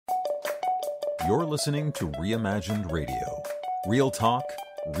You're listening to Reimagined Radio. Real talk,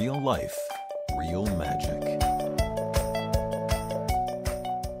 real life, real magic.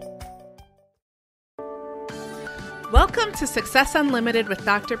 Welcome to Success Unlimited with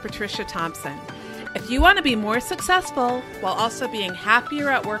Dr. Patricia Thompson. If you want to be more successful while also being happier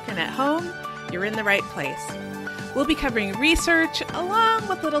at work and at home, you're in the right place. We'll be covering research along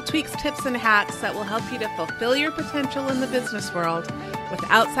with little tweaks, tips, and hacks that will help you to fulfill your potential in the business world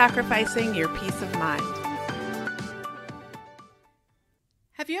without sacrificing your peace of mind.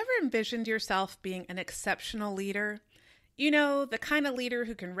 Have you ever envisioned yourself being an exceptional leader? You know, the kind of leader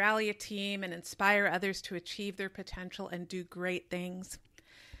who can rally a team and inspire others to achieve their potential and do great things.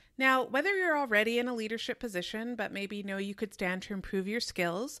 Now, whether you're already in a leadership position, but maybe know you could stand to improve your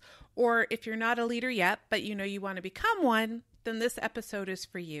skills, or if you're not a leader yet, but you know you want to become one, then this episode is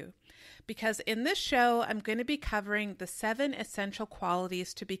for you. Because in this show, I'm going to be covering the 7 essential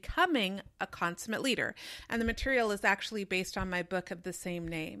qualities to becoming a consummate leader. And the material is actually based on my book of the same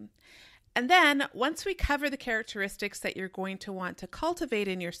name. And then once we cover the characteristics that you're going to want to cultivate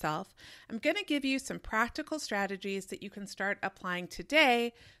in yourself, I'm going to give you some practical strategies that you can start applying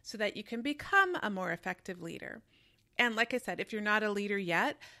today so that you can become a more effective leader. And like I said, if you're not a leader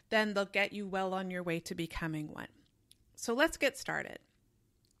yet, then they'll get you well on your way to becoming one. So let's get started.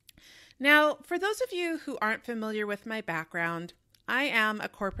 Now, for those of you who aren't familiar with my background, I am a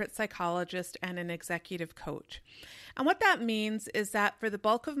corporate psychologist and an executive coach. And what that means is that for the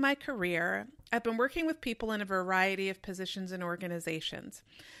bulk of my career, I've been working with people in a variety of positions and organizations.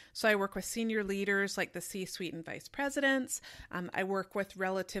 So I work with senior leaders like the C-suite and vice presidents. I work with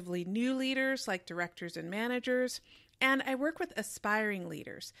relatively new leaders like directors and managers. And I work with aspiring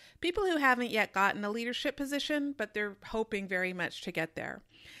leaders, people who haven't yet gotten a leadership position, but they're hoping very much to get there.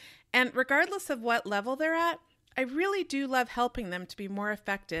 And regardless of what level they're at, I really do love helping them to be more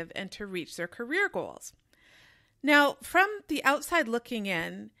effective and to reach their career goals. Now, from the outside looking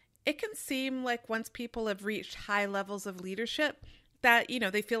in, it can seem like once people have reached high levels of leadership that,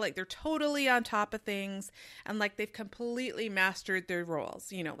 they feel like they're totally on top of things and like they've completely mastered their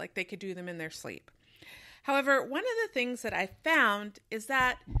roles, like they could do them in their sleep. However, one of the things that I found is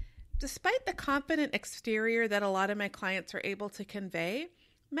that despite the confident exterior that a lot of my clients are able to convey,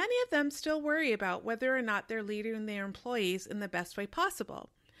 many of them still worry about whether or not they're leading their employees in the best way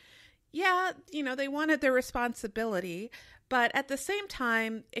possible. Yeah, they wanted their responsibility, but at the same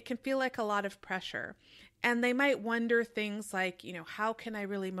time, it can feel like a lot of pressure. And they might wonder things like, how can I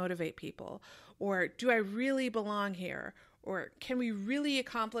really motivate people? Or do I really belong here? Or can we really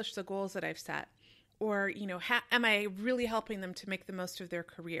accomplish the goals that I've set? Or, am I really helping them to make the most of their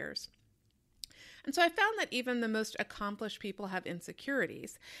careers? And so I found that even the most accomplished people have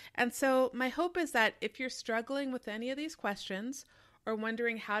insecurities. And so my hope is that if you're struggling with any of these questions or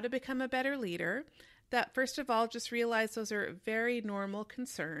wondering how to become a better leader, that first of all, just realize those are very normal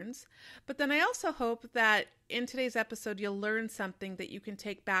concerns. But then I also hope that in today's episode, you'll learn something that you can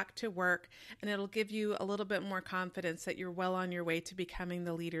take back to work, and it'll give you a little bit more confidence that you're well on your way to becoming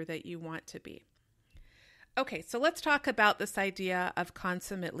the leader that you want to be. Okay, so let's talk about this idea of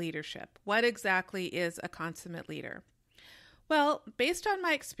consummate leadership. What exactly is a consummate leader? Well, based on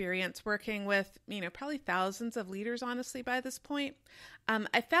my experience working with, probably thousands of leaders, honestly, by this point,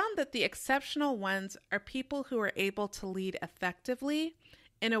 I found that the exceptional ones are people who are able to lead effectively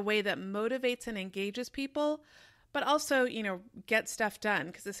in a way that motivates and engages people, but also, get stuff done,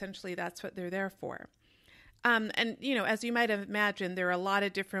 because essentially that's what they're there for. And, as you might imagine, there are a lot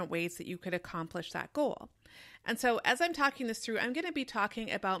of different ways that you could accomplish that goal. And so as I'm talking this through, I'm going to be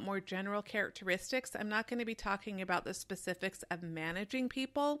talking about more general characteristics. I'm not going to be talking about the specifics of managing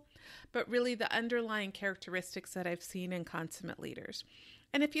people, but really the underlying characteristics that I've seen in consummate leaders.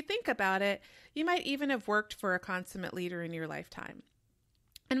 And if you think about it, you might even have worked for a consummate leader in your lifetime.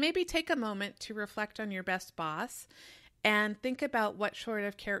 And maybe take a moment to reflect on your best boss and think about what sort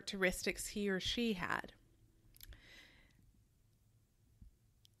of characteristics he or she had.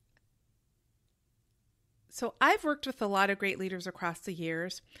 So I've worked with a lot of great leaders across the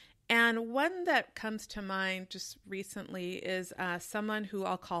years, and one that comes to mind just recently is someone who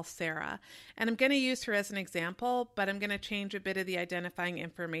I'll call Sarah. And I'm going to use her as an example, but I'm going to change a bit of the identifying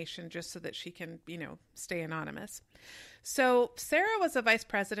information just so that she can, stay anonymous. So Sarah was a vice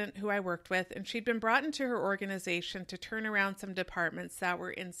president who I worked with, and she'd been brought into her organization to turn around some departments that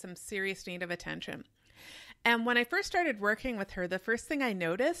were in some serious need of attention. And when I first started working with her, the first thing I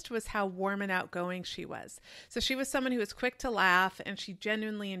noticed was how warm and outgoing she was. So she was someone who was quick to laugh, and she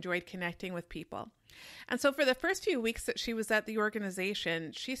genuinely enjoyed connecting with people. And so for the first few weeks that she was at the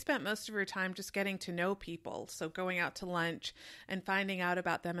organization, she spent most of her time just getting to know people. So going out to lunch and finding out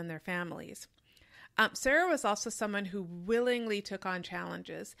about them and their families. Sarah was also someone who willingly took on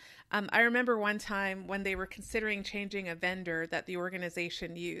challenges. I remember one time when they were considering changing a vendor that the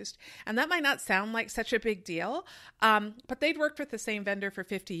organization used. And that might not sound like such a big deal, but they'd worked with the same vendor for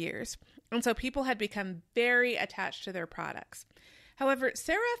 50 years. And so people had become very attached to their products. However,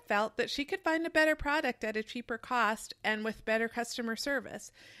 Sarah felt that she could find a better product at a cheaper cost and with better customer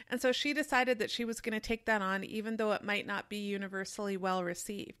service. And so she decided that she was going to take that on, even though it might not be universally well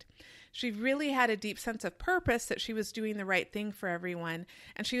received. She really had a deep sense of purpose that she was doing the right thing for everyone.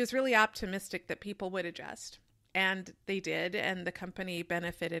 And she was really optimistic that people would adjust. And they did, and the company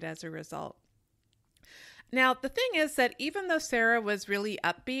benefited as a result. Now, the thing is that even though Sarah was really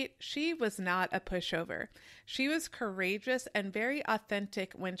upbeat, she was not a pushover. She was courageous and very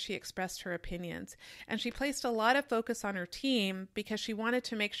authentic when she expressed her opinions. And she placed a lot of focus on her team because she wanted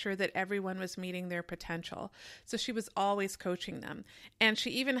to make sure that everyone was meeting their potential. So she was always coaching them. And she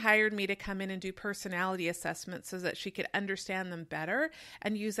even hired me to come in and do personality assessments so that she could understand them better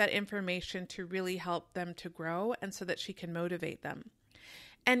and use that information to really help them to grow and so that she can motivate them.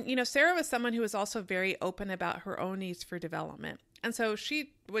 And, Sarah was someone who was also very open about her own needs for development. And so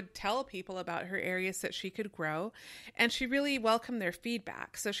she would tell people about her areas that she could grow, and she really welcomed their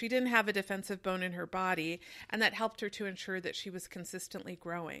feedback. So she didn't have a defensive bone in her body, and that helped her to ensure that she was consistently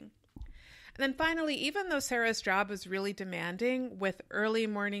growing. And then finally, even though Sarah's job was really demanding with early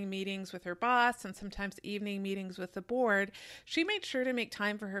morning meetings with her boss and sometimes evening meetings with the board, she made sure to make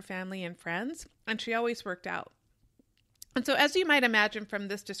time for her family and friends, and she always worked out. And so as you might imagine from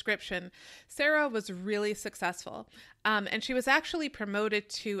this description, Sarah was really successful. And she was actually promoted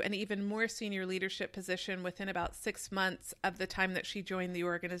to an even more senior leadership position within about 6 months of the time that she joined the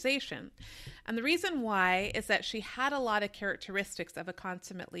organization. And the reason why is that she had a lot of characteristics of a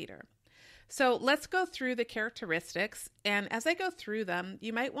consummate leader. So let's go through the characteristics. And as I go through them,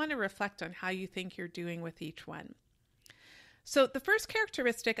 you might want to reflect on how you think you're doing with each one. So the first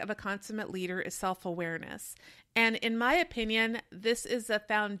characteristic of a consummate leader is self-awareness. And in my opinion, this is the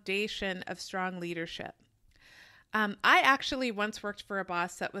foundation of strong leadership. I actually once worked for a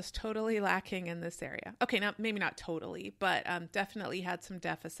boss that was totally lacking in this area. Okay, now maybe not totally, but definitely had some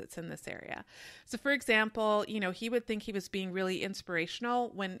deficits in this area. So for example, he would think he was being really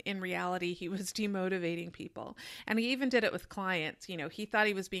inspirational when in reality he was demotivating people. And he even did it with clients. He thought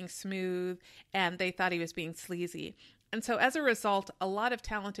he was being smooth and they thought he was being sleazy. And so as a result, a lot of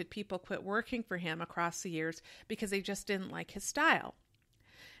talented people quit working for him across the years because they just didn't like his style.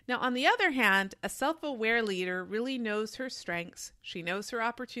 Now, on the other hand, a self-aware leader really knows her strengths. She knows her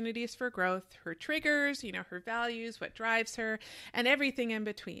opportunities for growth, her triggers, her values, what drives her, and everything in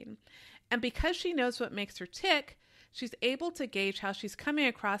between. And because she knows what makes her tick, she's able to gauge how she's coming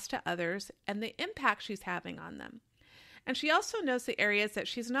across to others and the impact she's having on them. And she also knows the areas that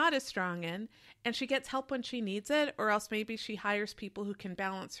she's not as strong in, and she gets help when she needs it, or else maybe she hires people who can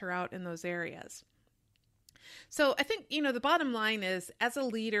balance her out in those areas. So I think, the bottom line is, as a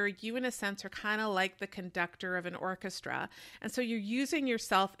leader, you in a sense are kind of like the conductor of an orchestra. And so you're using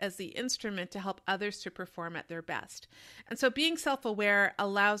yourself as the instrument to help others to perform at their best. And so being self-aware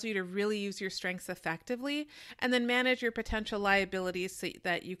allows you to really use your strengths effectively and then manage your potential liabilities so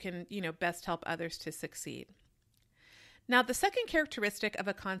that you can, best help others to succeed. Now, the second characteristic of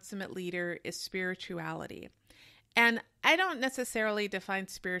a consummate leader is spirituality. And I don't necessarily define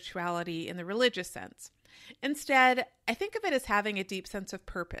spirituality in the religious sense. Instead, I think of it as having a deep sense of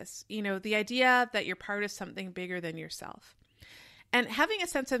purpose, the idea that you're part of something bigger than yourself. And having a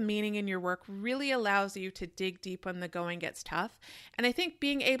sense of meaning in your work really allows you to dig deep when the going gets tough. And I think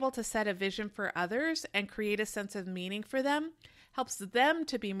being able to set a vision for others and create a sense of meaning for them helps them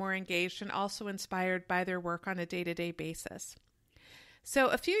to be more engaged and also inspired by their work on a day-to-day basis. So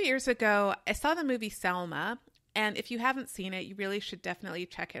a few years ago, I saw the movie Selma, and if you haven't seen it, you really should definitely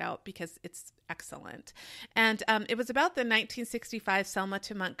check it out because it's excellent. And it was about the 1965 Selma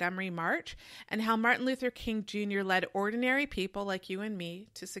to Montgomery March and how Martin Luther King Jr. led ordinary people like you and me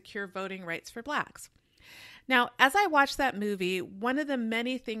to secure voting rights for Blacks. Now, as I watched that movie, one of the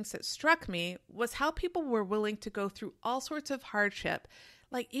many things that struck me was how people were willing to go through all sorts of hardship,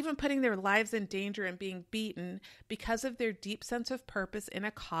 like even putting their lives in danger and being beaten because of their deep sense of purpose in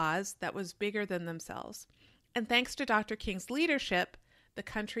a cause that was bigger than themselves. And thanks to Dr. King's leadership, the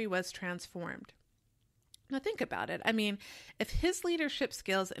country was transformed. Now think about it. I mean, if his leadership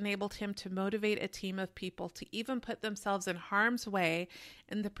skills enabled him to motivate a team of people to even put themselves in harm's way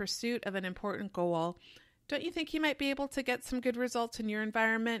in the pursuit of an important goal, don't you think you might be able to get some good results in your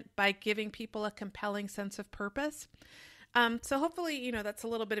environment by giving people a compelling sense of purpose? So hopefully, that's a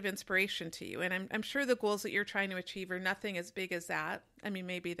little bit of inspiration to you. And I'm sure the goals that you're trying to achieve are nothing as big as that. I mean,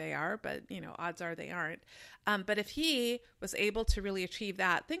 maybe they are, but, odds are they aren't. But if he was able to really achieve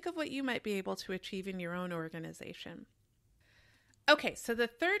that, think of what you might be able to achieve in your own organization. Okay, so the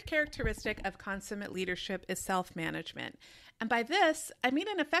third characteristic of consummate leadership is self-management. And by this, I mean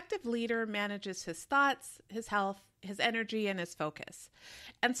an effective leader manages his thoughts, his health, his energy, and his focus.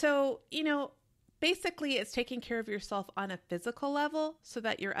 And so, basically, it's taking care of yourself on a physical level so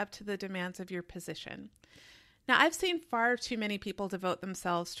that you're up to the demands of your position. Now, I've seen far too many people devote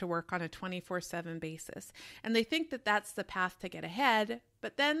themselves to work on a 24/7 basis, and they think that that's the path to get ahead,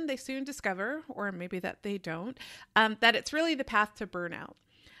 but then they soon discover, or maybe that they don't, that it's really the path to burnout.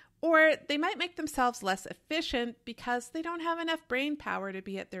 Or they might make themselves less efficient because they don't have enough brain power to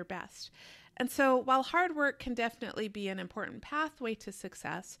be at their best. And so while hard work can definitely be an important pathway to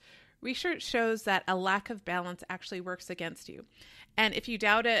success, research shows that a lack of balance actually works against you. And if you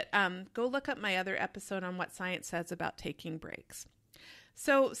doubt it, go look up my other episode on what science says about taking breaks.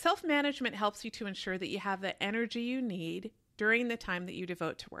 So self-management helps you to ensure that you have the energy you need during the time that you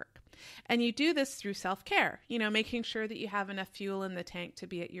devote to work. And you do this through self-care, making sure that you have enough fuel in the tank to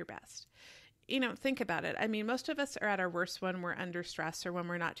be at your best. Think about it. I mean, most of us are at our worst when we're under stress or when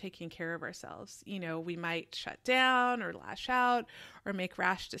we're not taking care of ourselves. We might shut down or lash out or make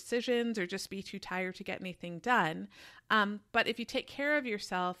rash decisions or just be too tired to get anything done. But if you take care of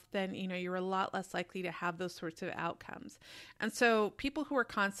yourself, then, you're a lot less likely to have those sorts of outcomes. And so people who are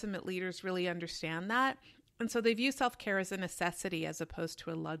consummate leaders really understand that. And so they view self-care as a necessity as opposed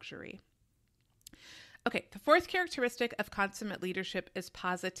to a luxury. Okay, the fourth characteristic of consummate leadership is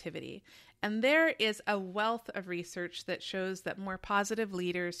positivity. And there is a wealth of research that shows that more positive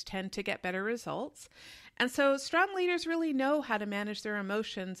leaders tend to get better results. And so strong leaders really know how to manage their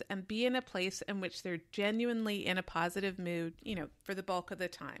emotions and be in a place in which they're genuinely in a positive mood, for the bulk of the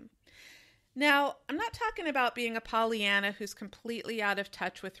time. Now, I'm not talking about being a Pollyanna who's completely out of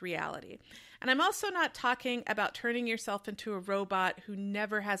touch with reality. And I'm also not talking about turning yourself into a robot who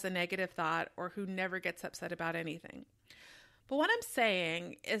never has a negative thought or who never gets upset about anything. But what I'm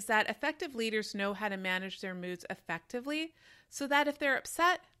saying is that effective leaders know how to manage their moods effectively so that if they're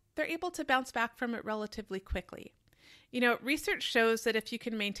upset, they're able to bounce back from it relatively quickly. Research shows that if you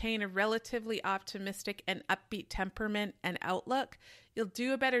can maintain a relatively optimistic and upbeat temperament and outlook, you'll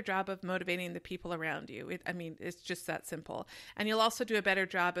do a better job of motivating the people around you. It's just that simple. And you'll also do a better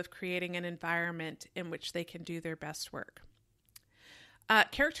job of creating an environment in which they can do their best work.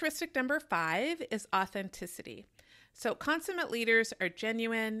 Characteristic number 5 is authenticity. So consummate leaders are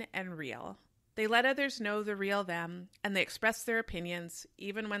genuine and real. They let others know the real them, and they express their opinions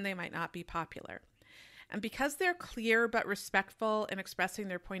even when they might not be popular. And because they're clear but respectful in expressing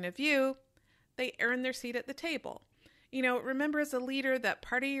their point of view, they earn their seat at the table. Remember as a leader that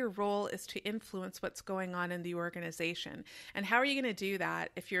part of your role is to influence what's going on in the organization. And how are you going to do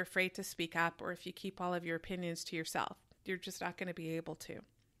that if you're afraid to speak up or if you keep all of your opinions to yourself? You're just not going to be able to.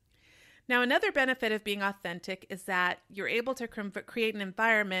 Now, another benefit of being authentic is that you're able to create an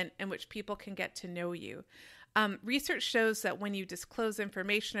environment in which people can get to know you. Research shows that when you disclose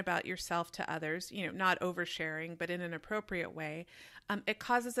information about yourself to others, not oversharing, but in an appropriate way, it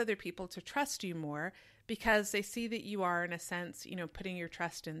causes other people to trust you more because they see that you are, in a sense, putting your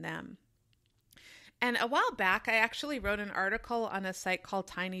trust in them. And a while back, I actually wrote an article on a site called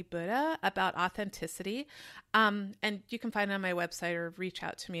Tiny Buddha about authenticity. And you can find it on my website or reach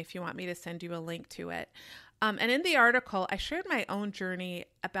out to me if you want me to send you a link to it. And in the article, I shared my own journey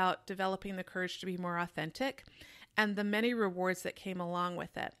about developing the courage to be more authentic and the many rewards that came along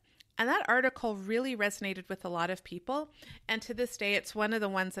with it. And that article really resonated with a lot of people. And to this day, it's one of the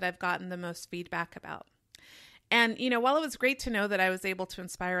ones that I've gotten the most feedback about. And, while it was great to know that I was able to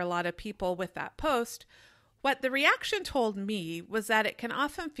inspire a lot of people with that post, what the reaction told me was that it can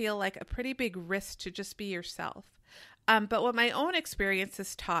often feel like a pretty big risk to just be yourself. But what my own experience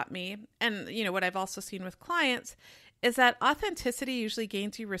has taught me, and what I've also seen with clients, is that authenticity usually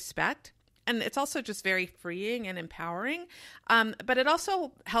gains you respect. And it's also just very freeing and empowering. But it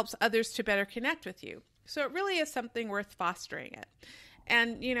also helps others to better connect with you. So it really is something worth fostering it.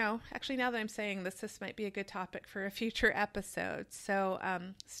 And, actually now that I'm saying this might be a good topic for a future episode. So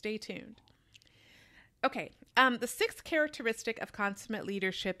stay tuned. Okay. The sixth characteristic of consummate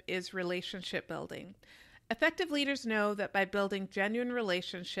leadership is relationship building. Effective leaders know that by building genuine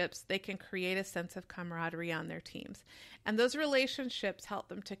relationships, they can create a sense of camaraderie on their teams. And those relationships help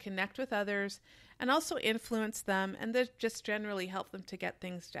them to connect with others and also influence them and just generally help them to get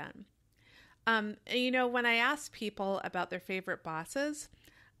things done. When I ask people about their favorite bosses,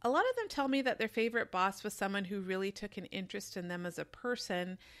 A lot of them tell me that their favorite boss was someone who really took an interest in them as a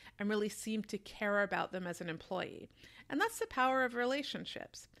person and really seemed to care about them as an employee. And that's the power of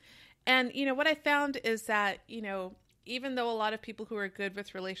relationships. And, what I found is that, even though a lot of people who are good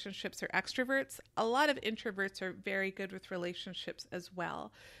with relationships are extroverts, a lot of introverts are very good with relationships as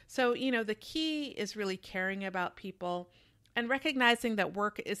well. So, the key is really caring about people and recognizing that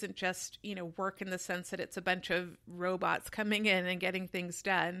work isn't just, work in the sense that it's a bunch of robots coming in and getting things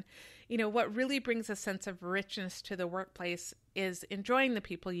done. What really brings a sense of richness to the workplace is enjoying the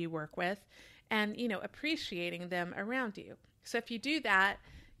people you work with and, appreciating them around you. So if you do that,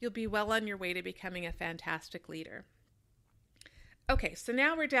 you'll be well on your way to becoming a fantastic leader. Okay, so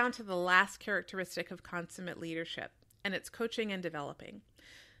now we're down to the last characteristic of consummate leadership, and it's coaching and developing.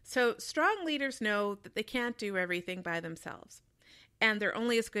 So strong leaders know that they can't do everything by themselves, and they're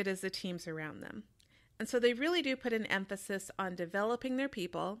only as good as the teams around them. And so they really do put an emphasis on developing their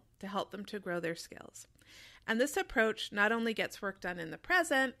people to help them to grow their skills. And this approach not only gets work done in the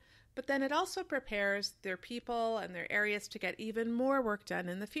present, but then it also prepares their people and their areas to get even more work done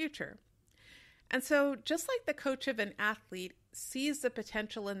in the future. And so just like the coach of an athlete sees the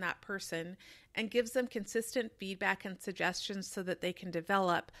potential in that person and gives them consistent feedback and suggestions so that they can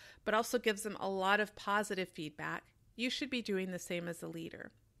develop, but also gives them a lot of positive feedback, you should be doing the same as a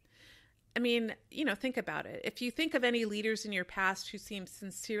leader. I mean, think about it. If you think of any leaders in your past who seem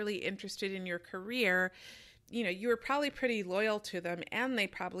sincerely interested in your career, you were probably pretty loyal to them and they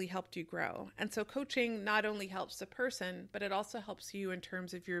probably helped you grow. And so coaching not only helps the person, but it also helps you in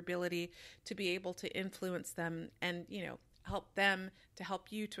terms of your ability to be able to influence them and, help them to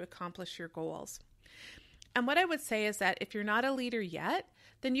help you to accomplish your goals. And what I would say is that if you're not a leader yet,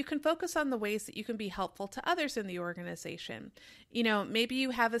 then you can focus on the ways that you can be helpful to others in the organization. Maybe you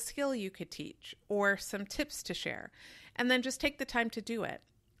have a skill you could teach or some tips to share, and then just take the time to do it.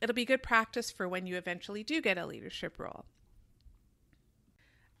 It'll be good practice for when you eventually do get a leadership role.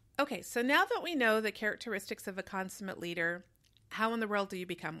 Okay, so now that we know the characteristics of a consummate leader, how in the world do you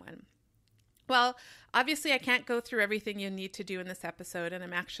become one? Well, obviously I can't go through everything you need to do in this episode, and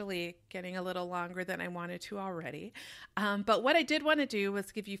I'm actually getting a little longer than I wanted to already. But what I did want to do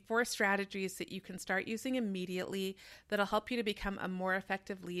was give you 4 strategies that you can start using immediately that'll help you to become a more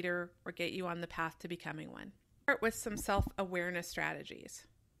effective leader or get you on the path to becoming one. Start with some self-awareness strategies.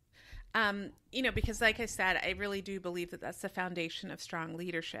 Because like I said, I really do believe that that's the foundation of strong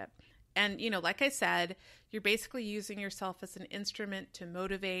leadership. And, like I said, you're basically using yourself as an instrument to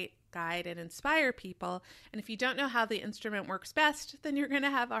motivate, guide, and inspire people. And if you don't know how the instrument works best, then you're going to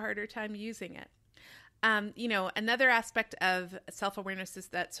have a harder time using it. Another aspect of self-awareness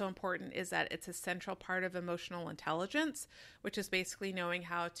that's so important is that it's a central part of emotional intelligence, which is basically knowing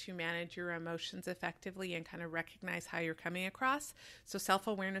how to manage your emotions effectively and kind of recognize how you're coming across. So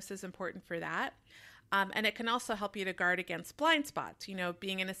self-awareness is important for that. And it can also help you to guard against blind spots,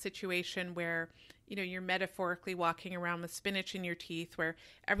 being in a situation where, you're metaphorically walking around with spinach in your teeth where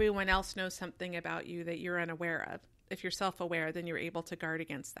everyone else knows something about you that you're unaware of. If you're self-aware, then you're able to guard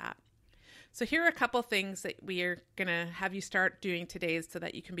against that. So here are a couple things that we are going to have you start doing today so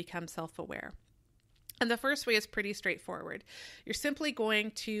that you can become self-aware. And the first way is pretty straightforward. You're simply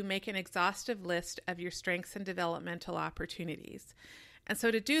going to make an exhaustive list of your strengths and developmental opportunities. And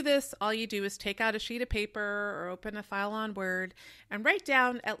so to do this, all you do is take out a sheet of paper or open a file on Word and write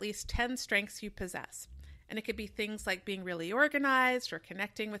down at least 10 strengths you possess. And it could be things like being really organized or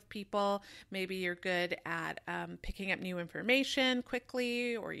connecting with people. Maybe you're good at picking up new information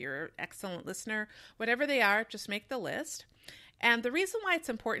quickly, or you're an excellent listener. Whatever they are, just make the list. And the reason why it's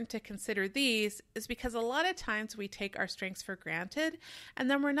important to consider these is because a lot of times we take our strengths for granted, and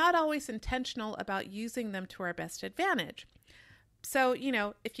then we're not always intentional about using them to our best advantage. So,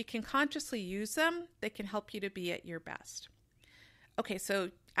 if you can consciously use them, they can help you to be at your best. Okay, so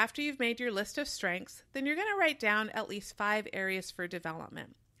after you've made your list of strengths, then you're going to write down at least 5 areas for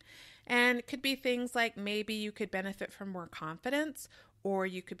development. And it could be things like maybe you could benefit from more confidence, or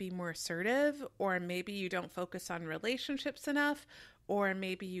you could be more assertive, or maybe you don't focus on relationships enough, or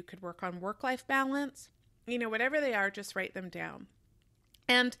maybe you could work on work-life balance. Whatever they are, just write them down.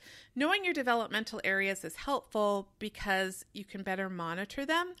 And knowing your developmental areas is helpful because you can better monitor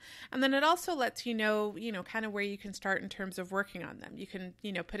them. And then it also lets you know, kind of where you can start in terms of working on them. You can,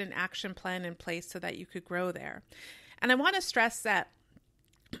 put an action plan in place so that you could grow there. And I want to stress that,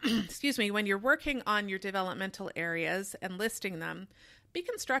 when you're working on your developmental areas and listing them, be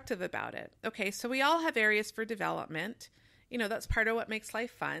constructive about it. Okay, so we all have areas for development. That's part of what makes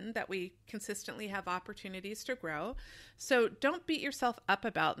life fun, that we consistently have opportunities to grow. So don't beat yourself up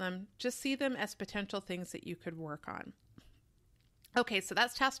about them. Just see them as potential things that you could work on. Okay, so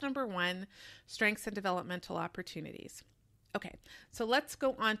that's task number 1, strengths and developmental opportunities. Okay, so let's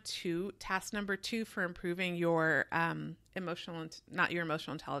go on to task number 2 for improving your not your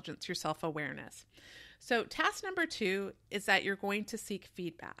emotional intelligence, your self-awareness. So task number 2 is that you're going to seek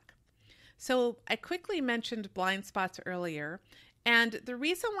feedback. So I quickly mentioned blind spots earlier, and the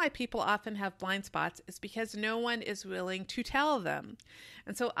reason why people often have blind spots is because no one is willing to tell them.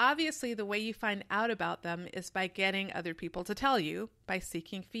 And so obviously the way you find out about them is by getting other people to tell you, by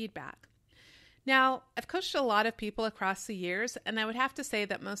seeking feedback. Now, I've coached a lot of people across the years, and I would have to say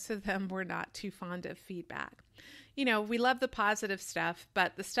that most of them were not too fond of feedback. You know, we love the positive stuff,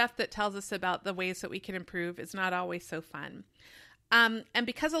 but the stuff that tells us about the ways that we can improve is not always so fun. And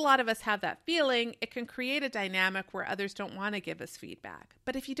because a lot of us have that feeling, it can create a dynamic where others don't want to give us feedback.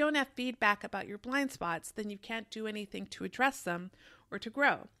 But if you don't have feedback about your blind spots, then you can't do anything to address them or to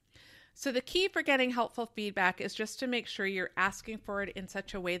grow. So the key for getting helpful feedback is just to make sure you're asking for it in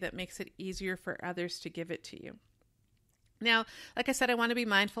such a way that makes it easier for others to give it to you. Now, like I said, I want to be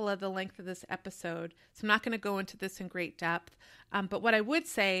mindful of the length of this episode, so I'm not going to go into this in great depth. But what I would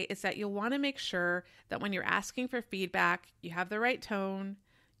say is that you'll want to make sure that when you're asking for feedback, you have the right tone,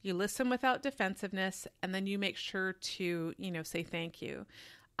 you listen without defensiveness, and then you make sure to, say thank you.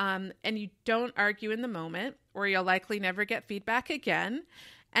 And you don't argue in the moment, or you'll likely never get feedback again.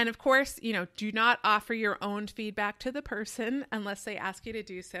 And of course, do not offer your own feedback to the person unless they ask you to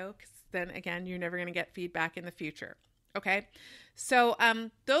do so, because then again, you're never going to get feedback in the future. Okay, so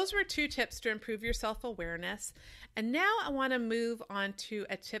those were 2 tips to improve your self-awareness. And now I want to move on to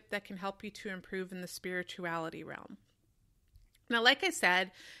a tip that can help you to improve in the spirituality realm. Now, like I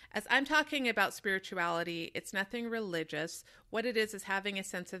said, as I'm talking about spirituality, it's nothing religious. What it is having a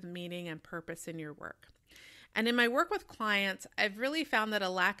sense of meaning and purpose in your work. And in my work with clients, I've really found that a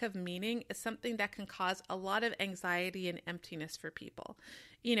lack of meaning is something that can cause a lot of anxiety and emptiness for people.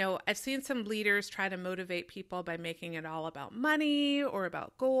 I've seen some leaders try to motivate people by making it all about money or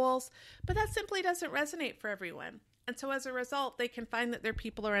about goals, but that simply doesn't resonate for everyone. And so as a result, they can find that their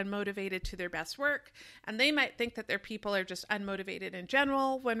people are unmotivated to their best work, and they might think that their people are just unmotivated in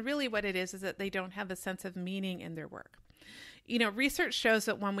general, when really what it is that they don't have a sense of meaning in their work. Research shows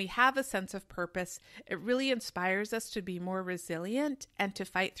that when we have a sense of purpose, it really inspires us to be more resilient and to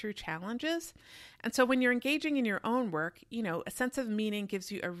fight through challenges. And so when you're engaging in your own work, a sense of meaning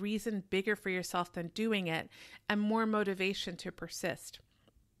gives you a reason bigger for yourself than doing it and more motivation to persist.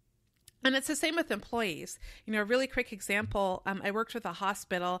 And it's the same with employees. A really quick example, I worked with a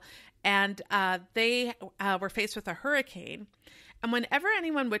hospital and they were faced with a hurricane. And whenever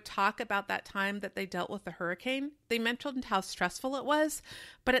anyone would talk about that time that they dealt with the hurricane, they mentioned how stressful it was,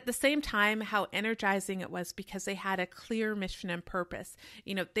 but at the same time, how energizing it was because they had a clear mission and purpose.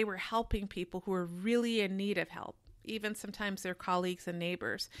 They were helping people who were really in need of help, even sometimes their colleagues and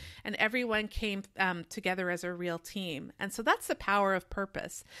neighbors. And everyone came together as a real team. And so that's the power of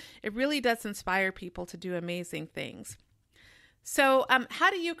purpose. It really does inspire people to do amazing things. So how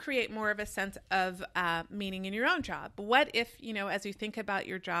do you create more of a sense of meaning in your own job? What if, as you think about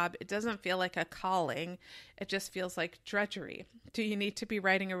your job, it doesn't feel like a calling, it just feels like drudgery? Do you need to be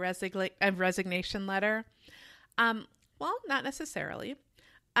writing a resignation letter? Well, not necessarily.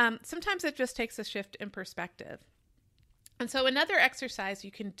 Sometimes it just takes a shift in perspective. And so another exercise you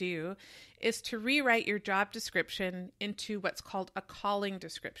can do is to rewrite your job description into what's called a calling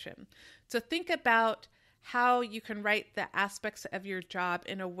description. So think about how you can write the aspects of your job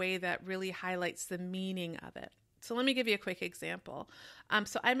in a way that really highlights the meaning of it. So let me give you a quick example.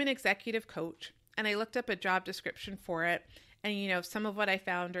 So I'm an executive coach, and I looked up a job description for it. And, some of what I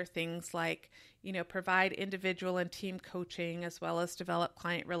found are things like, provide individual and team coaching, as well as develop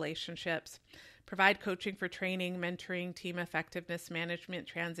client relationships, provide coaching for training, mentoring, team effectiveness, management,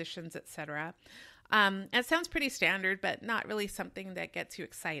 transitions, etc. It sounds pretty standard, but not really something that gets you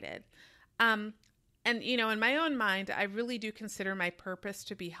excited. And, in my own mind, I really do consider my purpose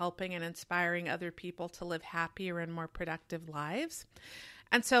to be helping and inspiring other people to live happier and more productive lives.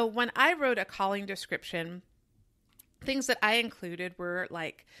 And so when I wrote a calling description, things that I included were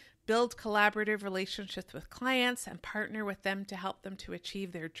like build collaborative relationships with clients and partner with them to help them to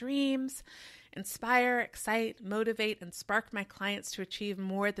achieve their dreams, inspire, excite, motivate, and spark my clients to achieve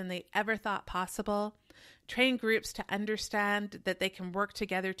more than they ever thought possible, train groups to understand that they can work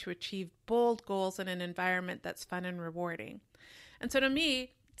together to achieve bold goals in an environment that's fun and rewarding. And so to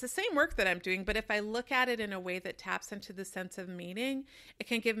me, it's the same work that I'm doing, but if I look at it in a way that taps into the sense of meaning, it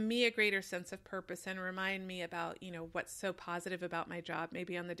can give me a greater sense of purpose and remind me about, what's so positive about my job,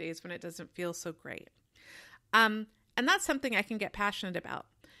 maybe on the days when it doesn't feel so great. And that's something I can get passionate about.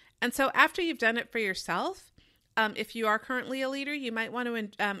 And so after you've done it for yourself, If you are currently a leader, you might want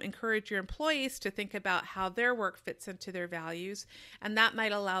to encourage your employees to think about how their work fits into their values, and that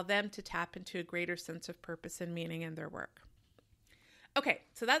might allow them to tap into a greater sense of purpose and meaning in their work. Okay,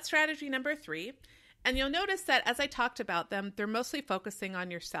 so that's strategy number 3. And you'll notice that as I talked about them, they're mostly focusing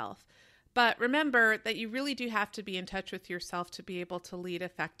on yourself. But remember that you really do have to be in touch with yourself to be able to lead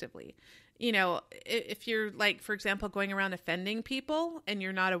effectively. You know, if you're like, for example, going around offending people and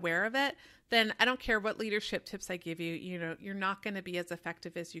you're not aware of it, then I don't care what leadership tips I give you, you're not going to be as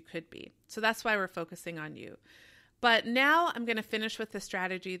effective as you could be. So that's why we're focusing on you. But now I'm going to finish with the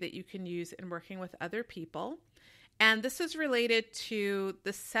strategy that you can use in working with other people. And this is related to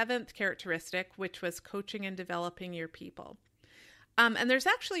the 7th characteristic, which was coaching and developing your people. And there's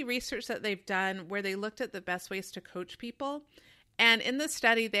actually research that they've done where they looked at the best ways to coach people. And in this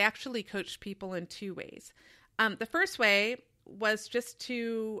study, they actually coached people in 2 ways. The first way was just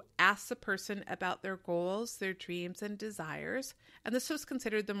to ask the person about their goals, their dreams, and desires. And this was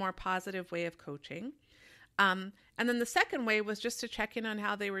considered the more positive way of coaching. And then the second way was just to check in on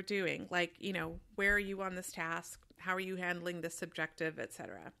how they were doing. Like, where are you on this task? How are you handling this objective,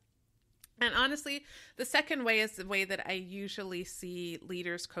 etc. And honestly, the second way is the way that I usually see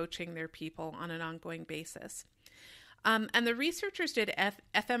leaders coaching their people on an ongoing basis. And the researchers did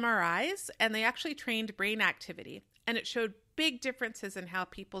fMRIs, and they actually trained brain activity. And it showed big differences in how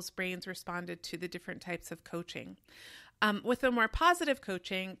people's brains responded to the different types of coaching. With the more positive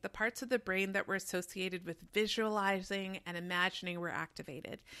coaching, the parts of the brain that were associated with visualizing and imagining were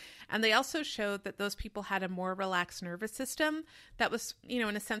activated. And they also showed that those people had a more relaxed nervous system that was,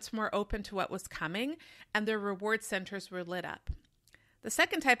 in a sense, more open to what was coming, and their reward centers were lit up. The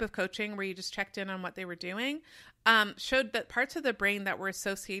second type of coaching, where you just checked in on what they were doing, showed that parts of the brain that were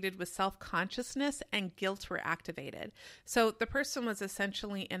associated with self-consciousness and guilt were activated. So the person was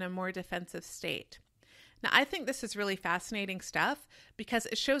essentially in a more defensive state. Now, I think this is really fascinating stuff because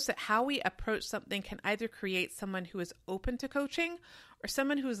it shows that how we approach something can either create someone who is open to coaching or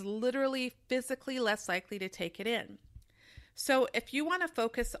someone who is literally physically less likely to take it in. So if you want to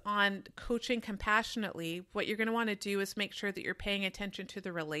focus on coaching compassionately, what you're going to want to do is make sure that you're paying attention to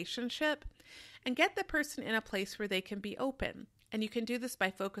the relationship and get the person in a place where they can be open. And you can do this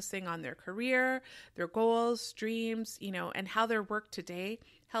by focusing on their career, their goals, dreams, and how their work today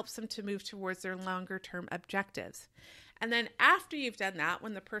helps them to move towards their longer term objectives. And then after you've done that,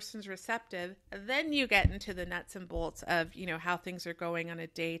 when the person's receptive, then you get into the nuts and bolts of, how things are going on a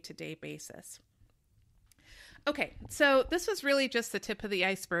day-to-day basis. Okay, so this was really just the tip of the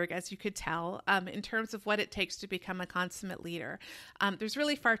iceberg, as you could tell, in terms of what it takes to become a consummate leader. There's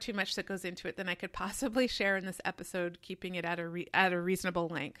really far too much that goes into it than I could possibly share in this episode, keeping it at a reasonable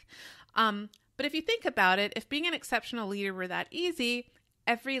length. But if you think about it, if being an exceptional leader were that easy,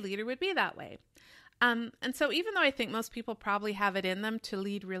 every leader would be that way. And so even though I think most people probably have it in them to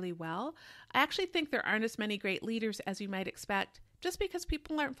lead really well, I actually think there aren't as many great leaders as you might expect, just because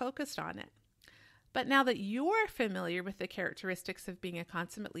people aren't focused on it. But now that you're familiar with the characteristics of being a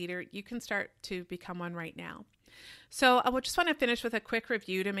consummate leader, you can start to become one right now. So I just want to finish with a quick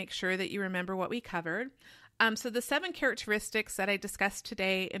review to make sure that you remember what we covered. So the 7 characteristics that I discussed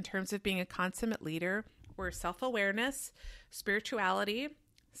today in terms of being a consummate leader were self-awareness, spirituality,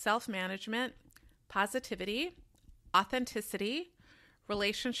 self-management, positivity, authenticity,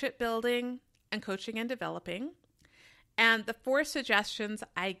 relationship building, and coaching and developing. And the 4 suggestions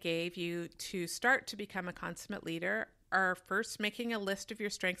I gave you to start to become a consummate leader are first, making a list of your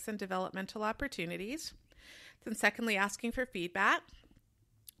strengths and developmental opportunities. Then secondly, asking for feedback.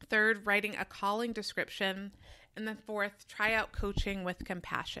 Third, writing a calling description. And then 4th, try out coaching with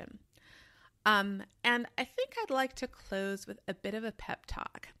compassion. And I think I'd like to close with a bit of a pep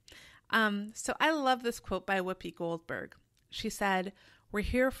talk. So I love this quote by Whoopi Goldberg. She said, "We're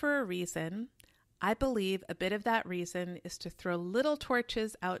here for a reason. I believe a bit of that reason is to throw little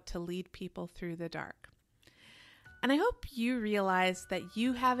torches out to lead people through the dark." And I hope you realize that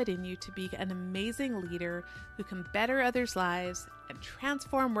you have it in you to be an amazing leader who can better others' lives and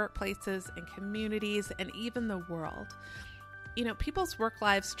transform workplaces and communities and even the world. People's work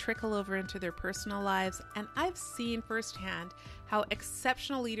lives trickle over into their personal lives, and I've seen firsthand how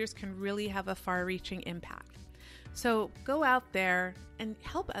exceptional leaders can really have a far-reaching impact. So go out there and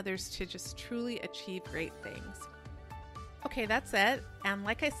help others to just truly achieve great things. Okay, that's it. And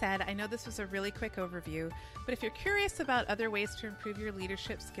like I said, I know this was a really quick overview, but if you're curious about other ways to improve your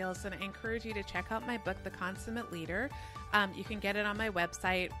leadership skills, then I encourage you to check out my book, The Consummate Leader. You can get it on my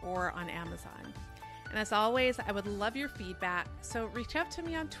website or on Amazon. And as always, I would love your feedback. So reach out to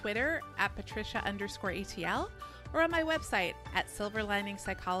me on Twitter at Patricia_ATL or on my website at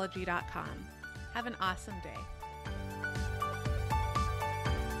silverliningpsychology.com. Have an awesome day.